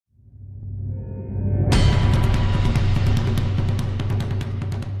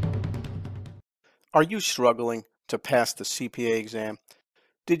Are you struggling to pass the CPA exam?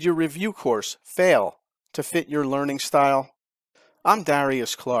 Did your review course fail to fit your learning style? I'm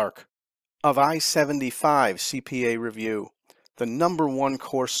Darius Clark of I-75 CPA Review, the #1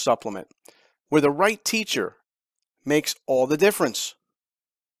 course supplement, where the right teacher makes all the difference.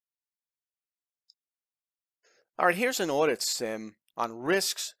 All right, here's an audit sim on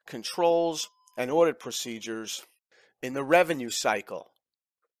risks, controls, and audit procedures in the revenue cycle.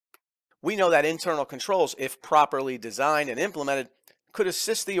 We know that internal controls, if properly designed and implemented, could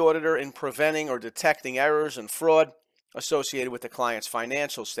assist the auditor in preventing or detecting errors and fraud associated with the client's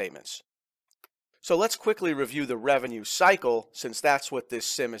financial statements. So let's quickly review the revenue cycle, since that's what this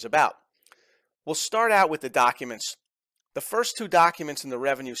sim is about. We'll start out with the documents. The first two documents in the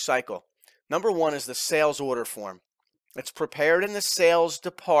revenue cycle. Number one is the sales order form. It's prepared in the sales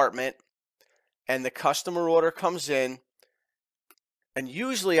department, and the customer order comes in. And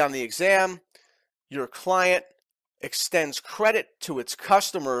usually on the exam, your client extends credit to its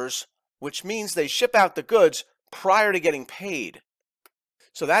customers, which means they ship out the goods prior to getting paid.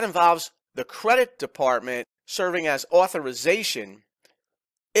 So that involves the credit department serving as authorization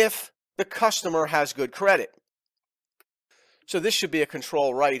if the customer has good credit. So this should be a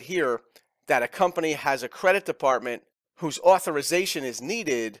control right here, that a company has a credit department whose authorization is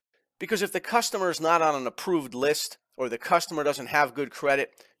needed, because if the customer is not on an approved list or the customer doesn't have good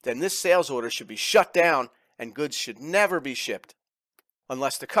credit, then this sales order should be shut down and goods should never be shipped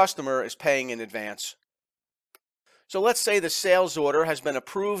unless the customer is paying in advance. So let's say the sales order has been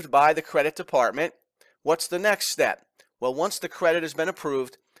approved by the credit department. What's the next step? Well, once the credit has been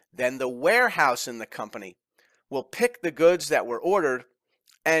approved, then the warehouse in the company will pick the goods that were ordered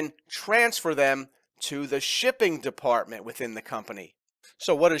and transfer them to the shipping department within the company.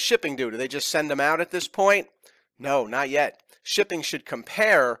 So what does shipping do? Do they just send them out at this point? No, not yet. Shipping should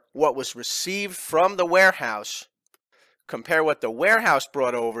compare what was received from the warehouse, compare what the warehouse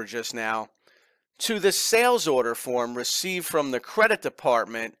brought over just now, to the sales order form received from the credit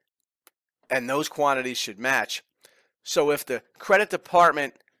department, and those quantities should match. So if the credit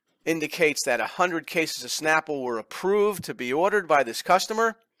department indicates that 100 cases of Snapple were approved to be ordered by this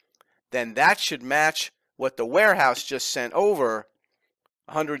customer, then that should match what the warehouse just sent over,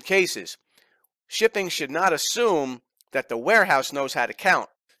 100 cases. Shipping should not assume that the warehouse knows how to count.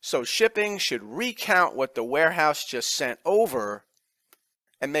 So shipping should recount what the warehouse just sent over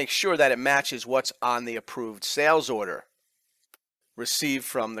and make sure that it matches what's on the approved sales order received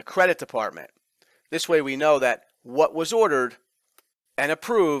from the credit department. This way we know that what was ordered and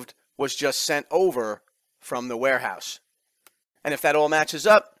approved was just sent over from the warehouse. And if that all matches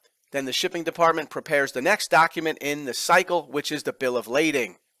up, then the shipping department prepares the next document in the cycle, which is the bill of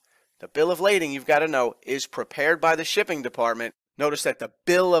lading. The bill of lading, you've got to know, is prepared by the shipping department. Notice that the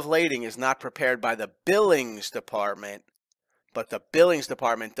bill of lading is not prepared by the billings department, but the billings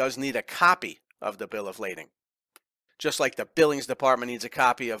department does need a copy of the bill of lading, just like the billings department needs a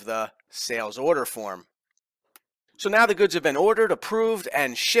copy of the sales order form. So now the goods have been ordered, approved,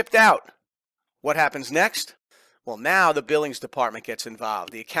 and shipped out. What happens next? Well, now the billings department gets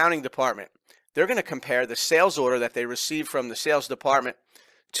involved, the accounting department. They're going to compare the sales order that they received from the sales department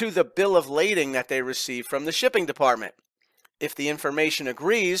to the bill of lading that they received from the shipping department. If the information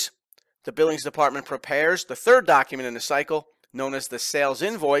agrees, the billings department prepares the third document in the cycle, known as the sales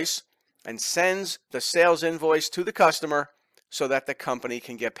invoice, and sends the sales invoice to the customer so that the company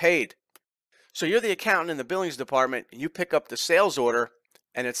can get paid. So you're the accountant in the billings department, and you pick up the sales order,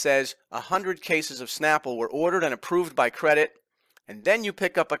 and it says 100 cases of Snapple were ordered and approved by credit. And then you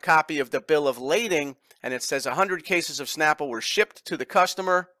pick up a copy of the bill of lading, and it says 100 cases of Snapple were shipped to the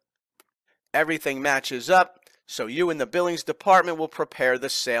customer. Everything matches up, so you in the billings department will prepare the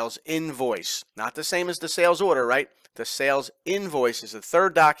sales invoice. Not the same as the sales order, right? The sales invoice is the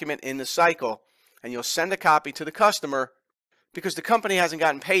third document in the cycle, and you'll send a copy to the customer because the company hasn't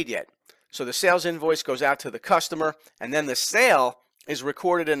gotten paid yet. So the sales invoice goes out to the customer, and then the sale is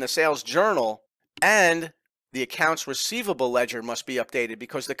recorded in the sales journal, and the accounts receivable ledger must be updated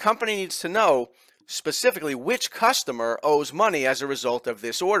because the company needs to know specifically which customer owes money as a result of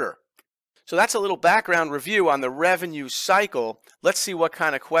this order. So that's a little background review on the revenue cycle. Let's see what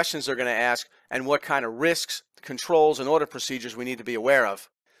kind of questions they're going to ask and what kind of risks, controls, and audit procedures we need to be aware of.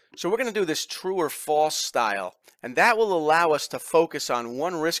 So we're going to do this true or false style, and that will allow us to focus on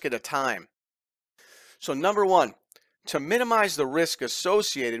one risk at a time. So number one, to minimize the risk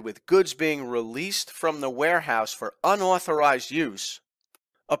associated with goods being released from the warehouse for unauthorized use,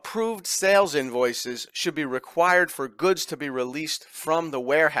 approved sales invoices should be required for goods to be released from the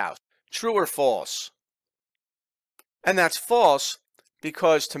warehouse. True or false? And that's false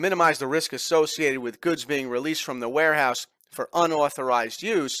because to minimize the risk associated with goods being released from the warehouse for unauthorized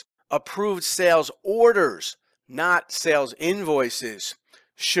use, approved sales orders, not sales invoices,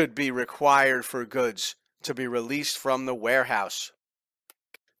 should be required for goods to be released from the warehouse.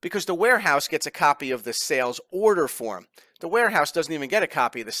 Because the warehouse gets a copy of the sales order form. The warehouse doesn't even get a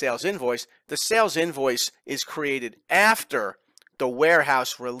copy of the sales invoice. The sales invoice is created after the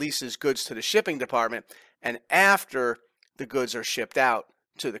warehouse releases goods to the shipping department and after the goods are shipped out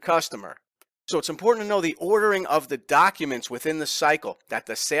to the customer. So it's important to know the ordering of the documents within the cycle, that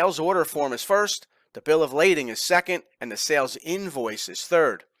the sales order form is first, the bill of lading is second, and the sales invoice is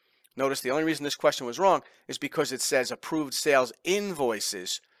third. Notice the only reason this question was wrong is because it says approved sales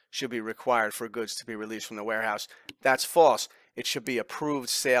invoices should be required for goods to be released from the warehouse. That's false. It should be approved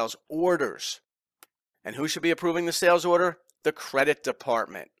sales orders. And who should be approving the sales order? The credit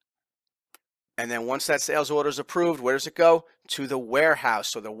department. And then once that sales order is approved, where does it go? To the warehouse.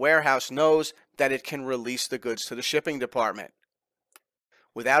 So the warehouse knows that it can release the goods to the shipping department.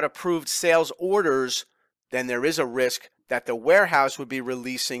 Without approved sales orders, then there is a risk that the warehouse would be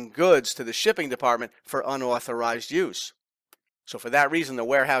releasing goods to the shipping department for unauthorized use. So for that reason, the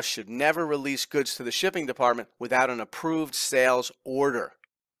warehouse should never release goods to the shipping department without an approved sales order.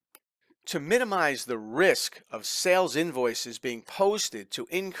 To minimize the risk of sales invoices being posted to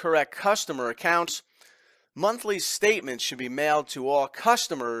incorrect customer accounts, monthly statements should be mailed to all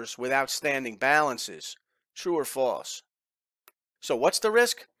customers with outstanding balances. True or false? So what's the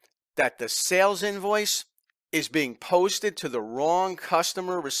risk? That the sales invoice is being posted to the wrong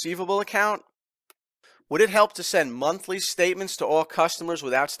customer receivable account? Would it help to send monthly statements to all customers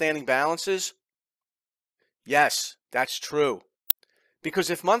with outstanding balances? Yes, that's true. Because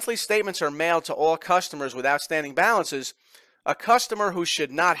if monthly statements are mailed to all customers with outstanding balances, a customer who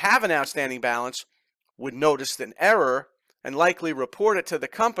should not have an outstanding balance would notice an error and likely report it to the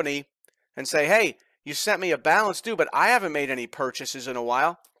company and say, hey, you sent me a balance due, but I haven't made any purchases in a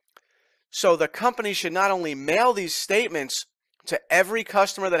while. So the company should not only mail these statements to every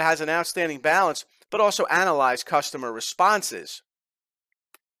customer that has an outstanding balance, but also analyze customer responses.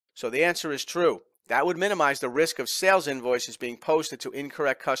 So the answer is true. That would minimize the risk of sales invoices being posted to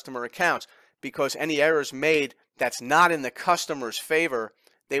incorrect customer accounts, because any errors made that's not in the customer's favor,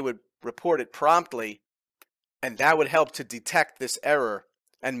 they would report it promptly, and that would help to detect this error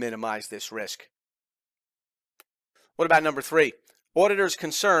and minimize this risk. What about number 3? Auditors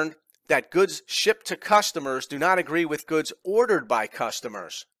concerned that goods shipped to customers do not agree with goods ordered by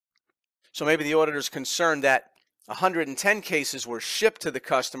customers. So maybe the auditor's concerned that 110 cases were shipped to the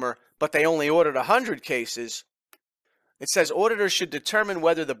customer, but they only ordered 100 cases. It says auditors should determine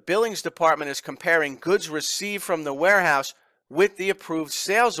whether the billings department is comparing goods received from the warehouse with the approved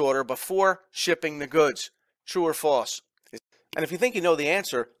sales order before shipping the goods. True or false? And if you think you know the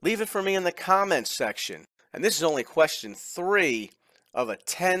answer, leave it for me in the comments section. And this is only question 3 of a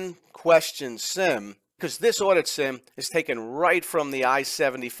 10-question sim, because this audit sim is taken right from the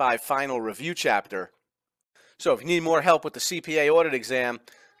I-75 final review chapter. So if you need more help with the CPA audit exam,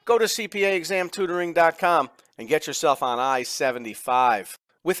 go to cpaexamtutoring.com and get yourself on I-75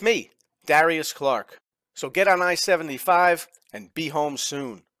 with me, Darius Clark. So get on I-75 and be home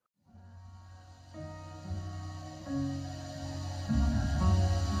soon.